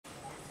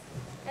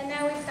And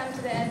now we've come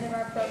to the end of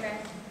our program.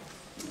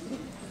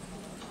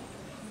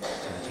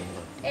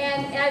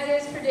 And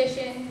as is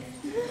tradition,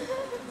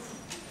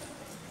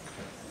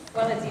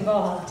 well, it's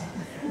evolved.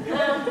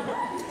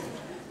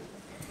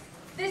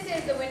 This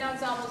is the Wind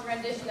Ensemble's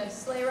rendition of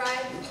Sleigh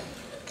Ride.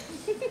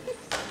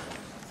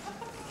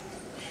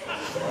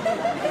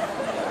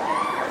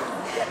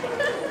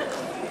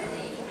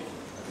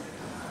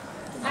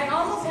 I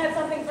almost had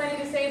something funny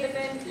to say, but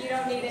then you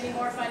don't need any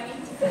more funny.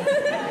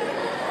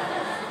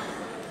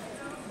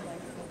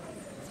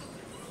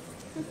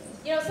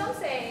 You know, some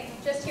say,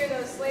 just hear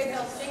those sleigh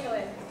bells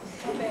jingling,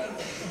 don't they?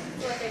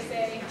 That's what they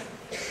say.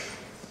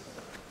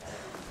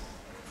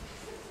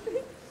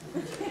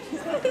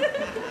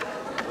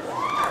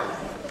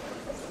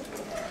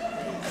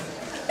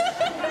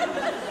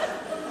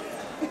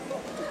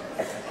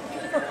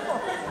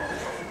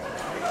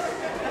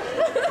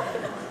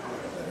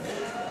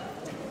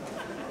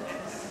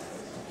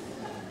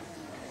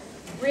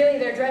 Really,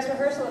 their dress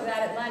rehearsal of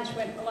that at lunch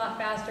went a lot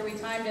faster. We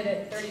timed it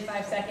at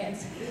 35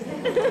 seconds.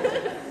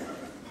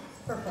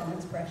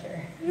 Performance pressure.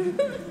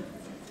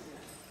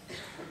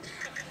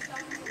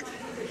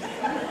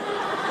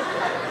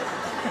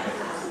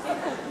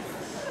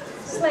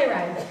 Sleigh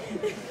ride.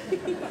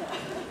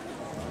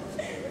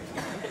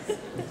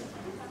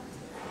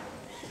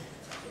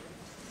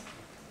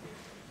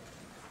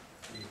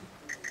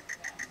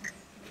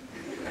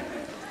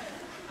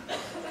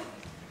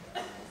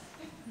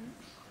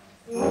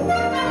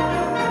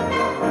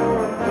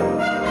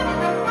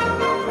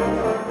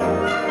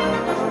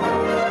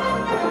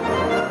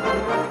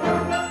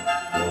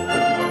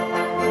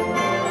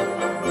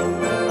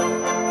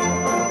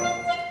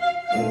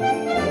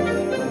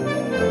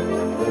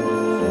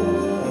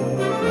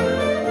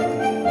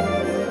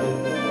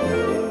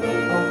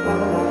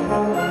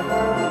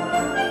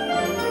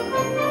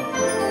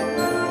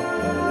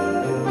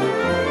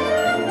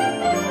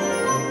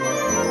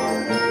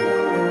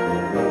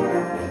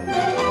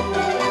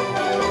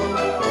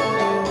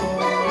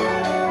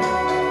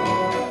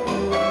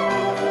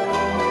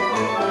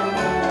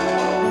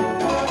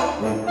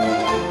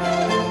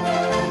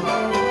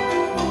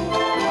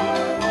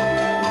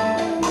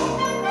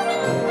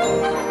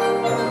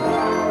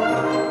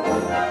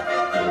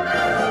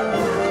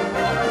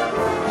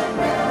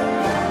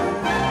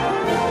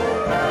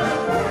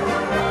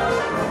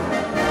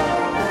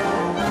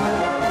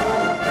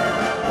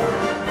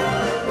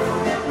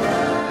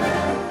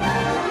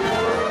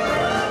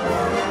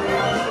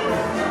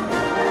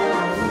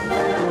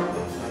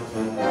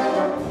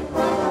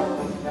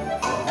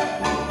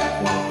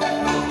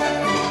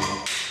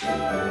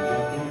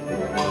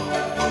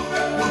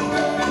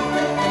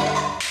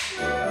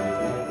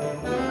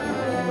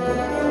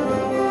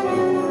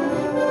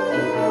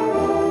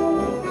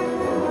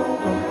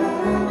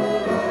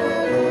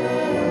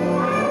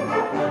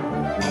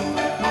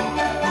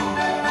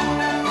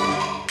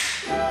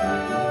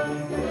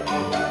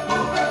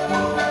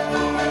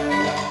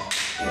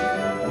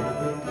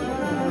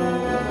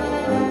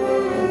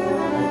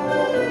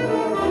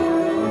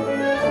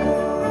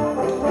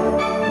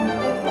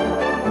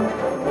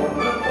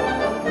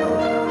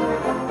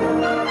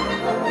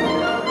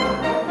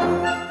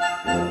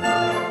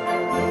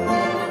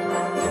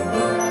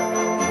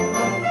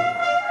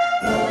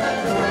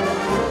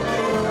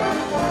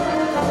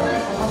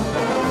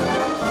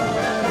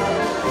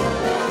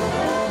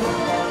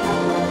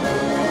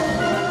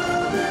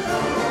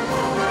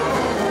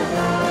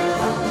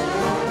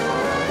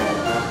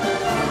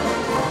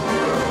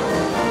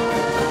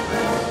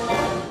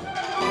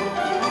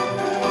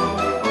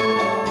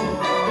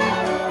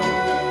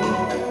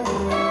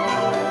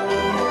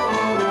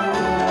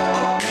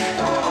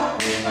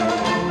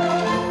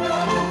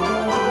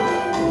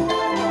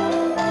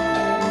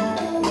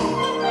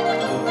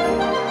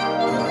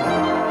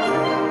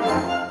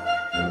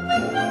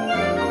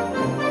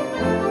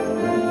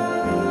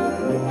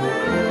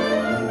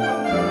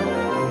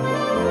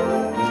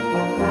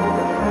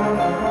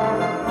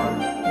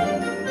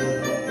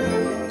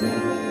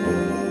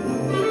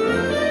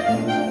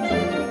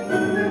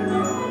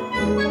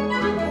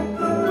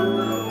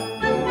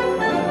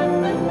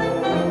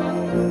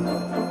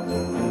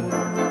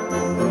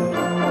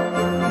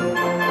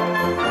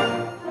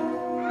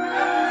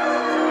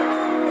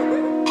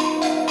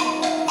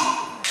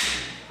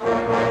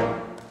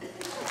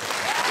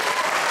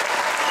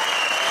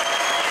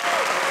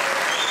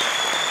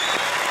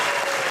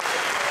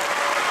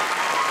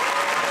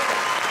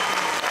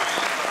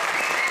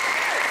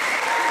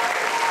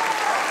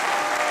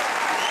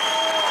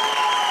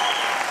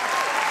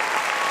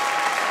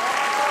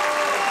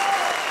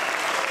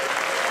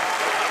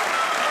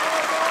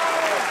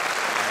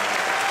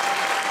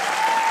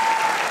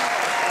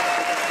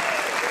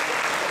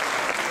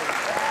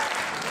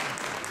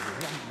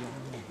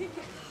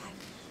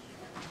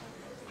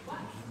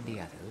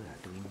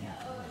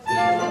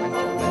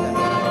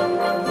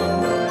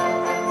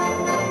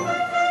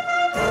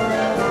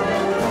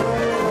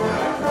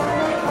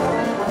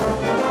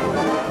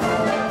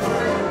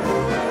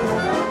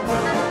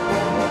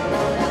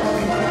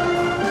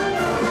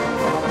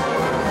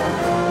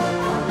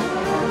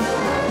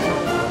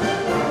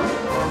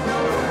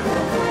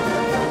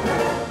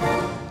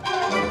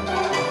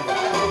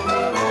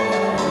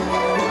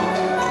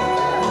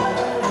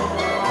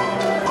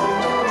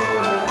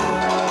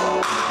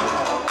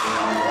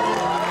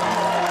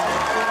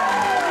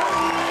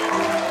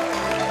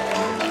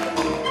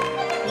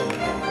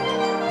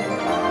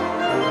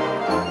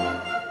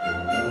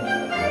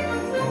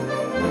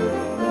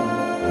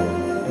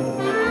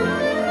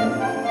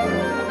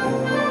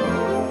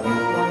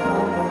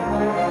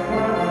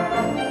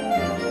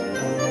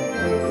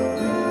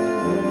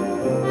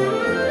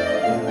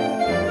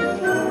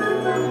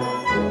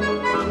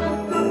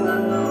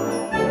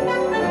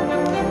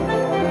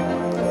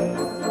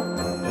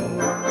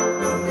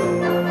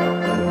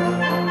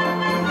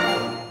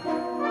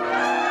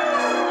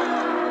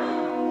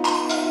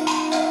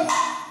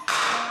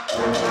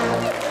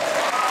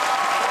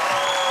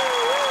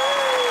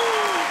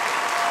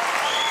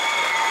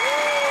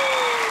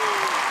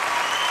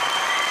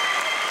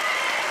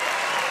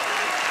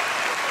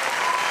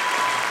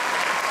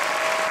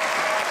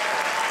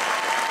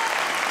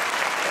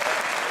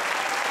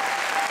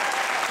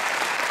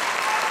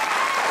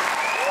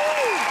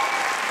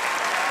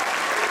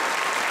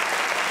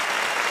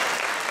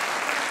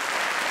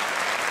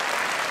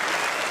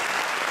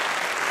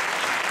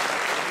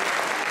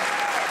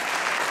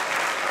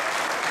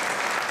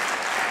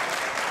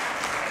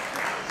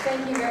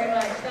 Thank you very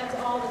much. That's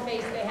all the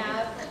face they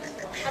have.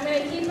 I'm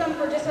going to keep them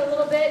for just a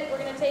little bit.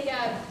 We have to take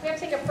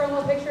a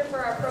promo picture for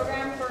our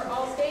program for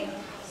Allstate.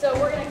 So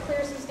we're going to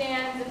clear some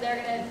stands, and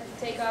they're going to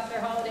take off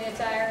their holiday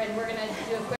attire, and we're going to do a quick